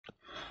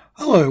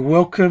Hello,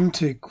 welcome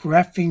to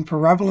Graphing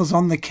Parabolas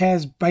on the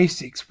CAS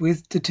Basics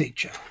with the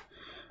teacher.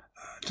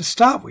 To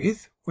start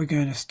with, we're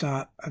going to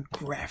start a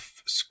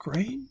graph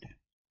screen.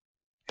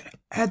 Going to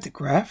add the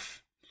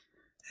graph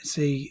and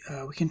see,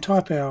 we can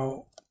type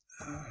our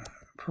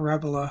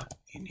parabola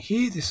in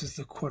here. This is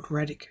the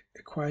quadratic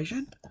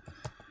equation.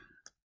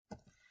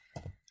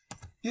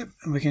 Yep,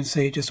 and we can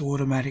see it just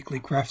automatically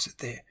graphs it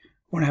there.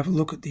 Want to have a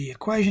look at the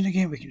equation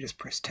again, we can just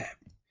press tab.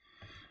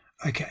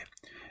 Okay.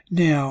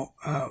 Now,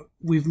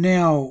 we've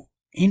now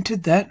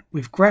entered that,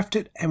 we've graphed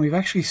it, and we've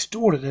actually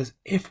stored it as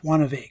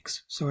f1 of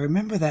x. So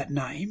remember that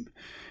name.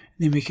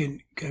 Then we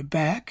can go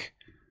back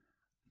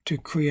to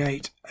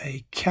create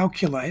a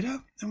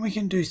calculator, and we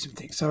can do some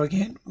things. So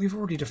again, we've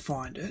already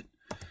defined it.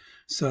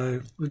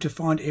 So we've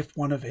defined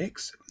f1 of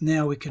x.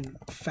 Now we can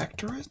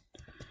factor it.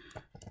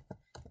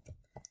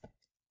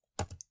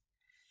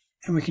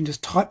 And we can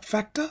just type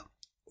factor,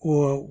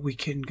 or we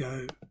can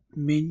go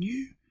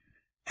menu,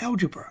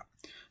 algebra.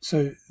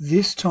 So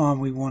this time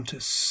we want to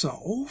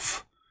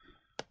solve.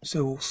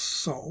 So we'll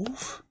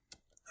solve.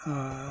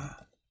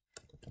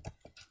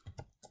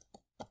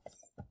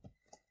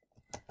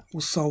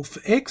 We'll solve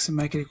for x and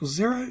make it equal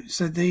 0.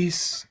 So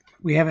these,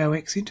 we have our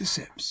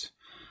x-intercepts.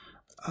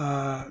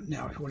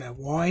 Now if we want our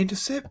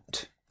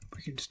y-intercept,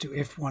 we can just do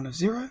f1 of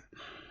 0.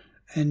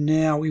 And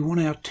now we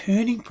want our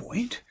turning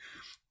point.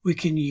 We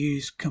can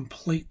use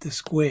complete the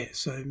square.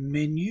 So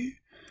menu,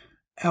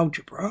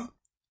 algebra,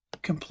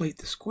 complete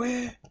the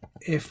square,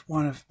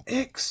 f1 of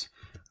x.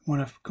 I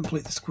want to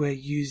complete the square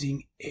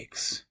using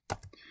x.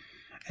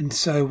 And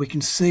so we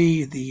can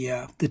see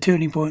the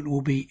turning point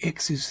will be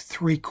x is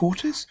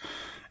 3/4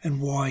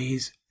 and y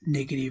is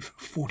negative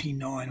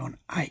 49 on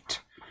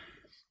 8.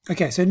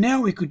 Okay, so now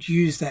we could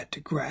use that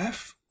to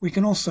graph. We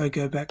can also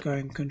go back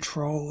going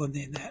control and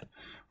then that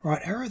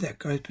right arrow that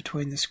goes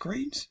between the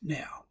screens.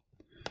 Now,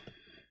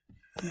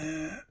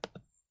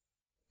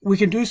 we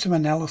can do some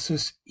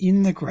analysis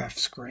in the graph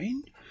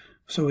screen.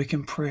 So we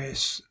can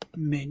press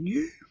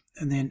menu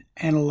and then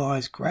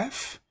analyze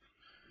graph.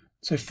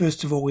 So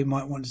first of all, we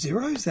might want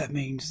zeros. That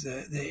means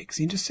the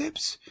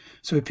x-intercepts.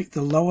 So we pick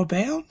the lower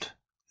bound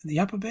and the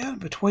upper bound.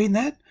 Between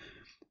that,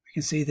 we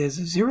can see there's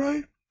a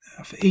 0.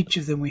 For each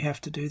of them, we have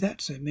to do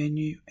that. So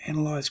menu,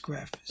 analyze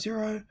graph,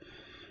 0.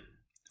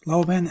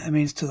 Lower bound, that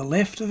means to the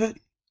left of it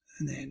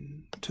and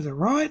then to the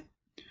right.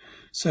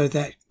 So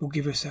that will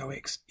give us our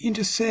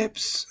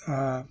x-intercepts.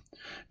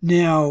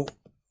 Now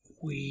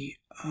we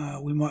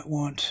might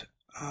want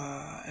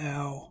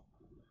our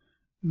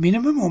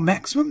minimum or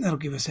maximum. That'll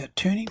give us our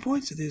turning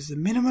point. So there's the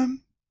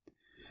minimum,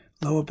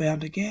 lower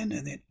bound again,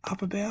 and then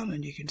upper bound.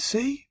 And you can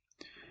see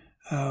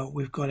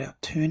we've got our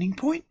turning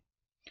point.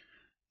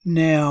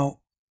 Now,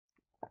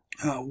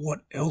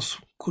 what else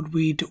could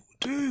we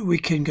do? We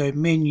can go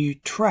menu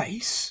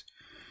trace,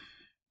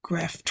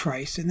 graph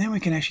trace, and then we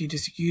can actually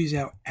just use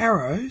our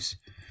arrows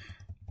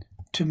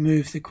to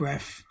move the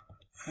graph,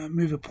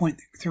 move a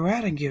point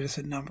throughout and give us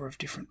a number of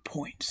different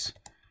points.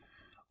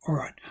 All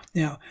right,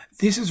 now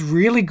this is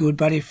really good,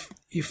 but if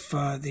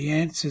the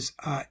answers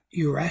are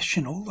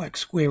irrational, like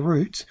square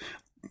roots,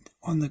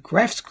 on the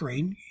graph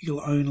screen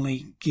you'll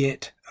only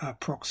get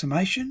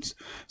approximations,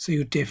 so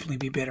you'll definitely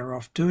be better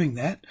off doing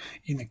that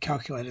in the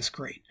calculator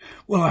screen.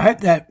 Well, I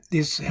hope that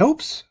this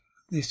helps.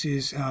 This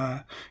is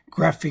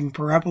Graphing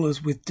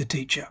Parabolas with the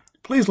teacher.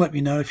 Please let me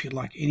know if you'd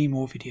like any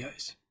more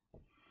videos.